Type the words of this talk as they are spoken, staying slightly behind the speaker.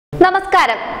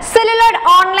നമസ്കാരം celluloid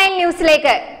online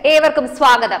ന്യൂസിലേക്ക് ഏവർക്കും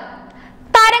സ്വാഗതം.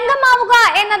 തരംഗമാവുക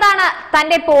എന്നതാണ്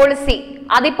തന്റെ പോളിസി.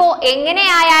 അതിപ്പോ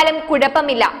എങ്ങനെയായാലും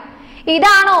കുഴപ്പമില്ല.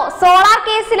 ഇതാണോ സോളാർ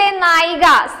കേസിലെ നായിക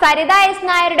സരിത എസ്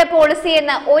നായരുടെ പോളിസി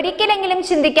എന്ന് ഒരിക്കലെങ്കിലും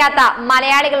ചിന്തിക്കാത്ത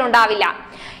മലയാളികൾ ഉണ്ടാവില്ല.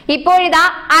 ഇപ്പോഴിതാ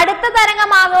അടുത്ത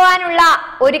തരംഗമാകുവാനുള്ള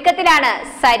ഒരുക്കത്തിലാണ്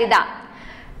സരിത.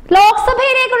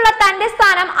 ലോക്സഭയിലേക്കുള്ള തന്റെ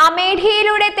സ്ഥാനം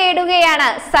അമേഠിയിലൂടെ തേടുകയാണ്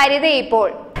സരിത ഇപ്പോൾ.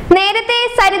 നേരത്തെ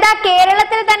സരിത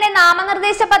കേരളത്തിൽ തന്നെ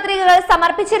നാമനിർദ്ദേശ പത്രികകൾ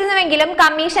സമർപ്പിച്ചിരുന്നുവെങ്കിലും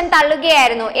കമ്മീഷൻ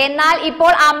തള്ളുകയായിരുന്നു. എന്നാൽ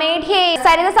ഇപ്പോൾ അമേഠിയിൽ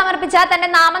സരിത സമർപ്പിച്ച തന്റെ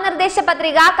നാമനിർദ്ദേശ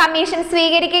പത്രിക കമ്മീഷൻ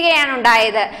സ്വീകരിക്കുകയാണ്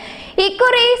ഉണ്ടായത്.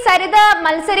 ഇക്കുറി സരിത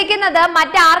മത്സരിക്കുന്നത്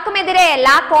മറ്റാർക്കുമെതിരെയല്ല,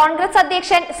 കോൺഗ്രസ്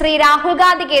അധ്യക്ഷൻ ശ്രീ രാഹുൽ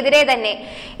ഗാന്ധിക്കെതിരെ തന്നെ.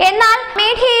 എന്നാൽ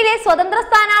അമേഠിയിലെ സ്വതന്ത്ര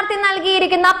സ്ഥാനാർത്ഥി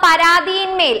നൽകിയിരിക്കുന്ന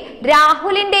പരാതിയിന്മേൽ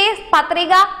രാഹുലിന്റെ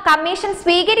പത്രിക കമ്മീഷൻ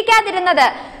സ്വീകരിക്കാതിരുന്നത്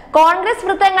കോൺഗ്രസ്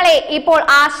വൃത്തങ്ങളെ ഇപ്പോൾ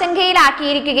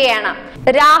ആശങ്കയിലാക്കിയിരിക്കുകയാണ്.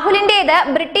 രാഹുലിന്റേത്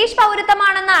ബ്രിട്ടീഷ്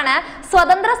പൗരത്വമാണെന്നാണ്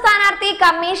സ്വതന്ത്ര സ്ഥാനാർത്ഥി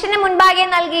കമ്മീഷന് മുൻപാകെ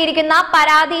നൽകിയിരിക്കുന്ന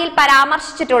പരാതിയിൽ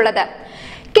പരാമർശിച്ചിട്ടുള്ളത്.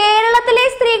 കേരളത്തിലെ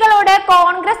സ്ത്രീകളോട്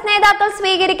കോൺഗ്രസ് നേതാക്കൾ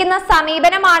സ്വീകരിക്കുന്ന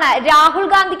സമീപനമാണ് രാഹുൽ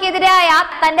ഗാന്ധിക്കെതിരായ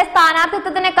തന്റെ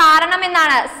സ്ഥാനാർത്ഥിത്വത്തിന്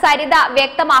കാരണമെന്നാണ് സരിത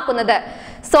വ്യക്തമാക്കുന്നത്.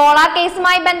 സോളാർ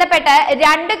കേസുമായി ബന്ധപ്പെട്ട്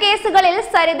 2 കേസുകളിൽ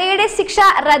സരിതയുടെ ശിക്ഷ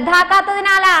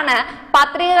റദ്ദാക്കാത്തതിനാലാണ്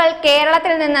പത്രികകൾ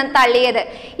കേരളത്തിൽ നിന്ന് തള്ളിയത്.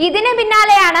 ഇതിന്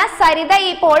പിന്നാലെയാണ് സരിത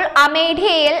ഇപ്പോൾ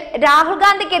അമേഠിയിൽ രാഹുൽ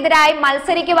ഗാന്ധിക്കെതിരായി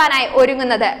മത്സരിക്കുവാനായി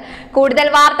ഒരുങ്ങുന്നത്. കൂടുതൽ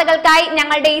വാർത്തകൾക്കായി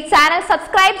ഞങ്ങളുടെ ഈ ചാനൽ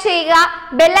സബ്സ്ക്രൈബ് ചെയ്യുക,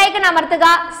 ബെൽ ഐക്കൺ അമർത്തുക.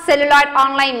 Celluloid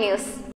online news.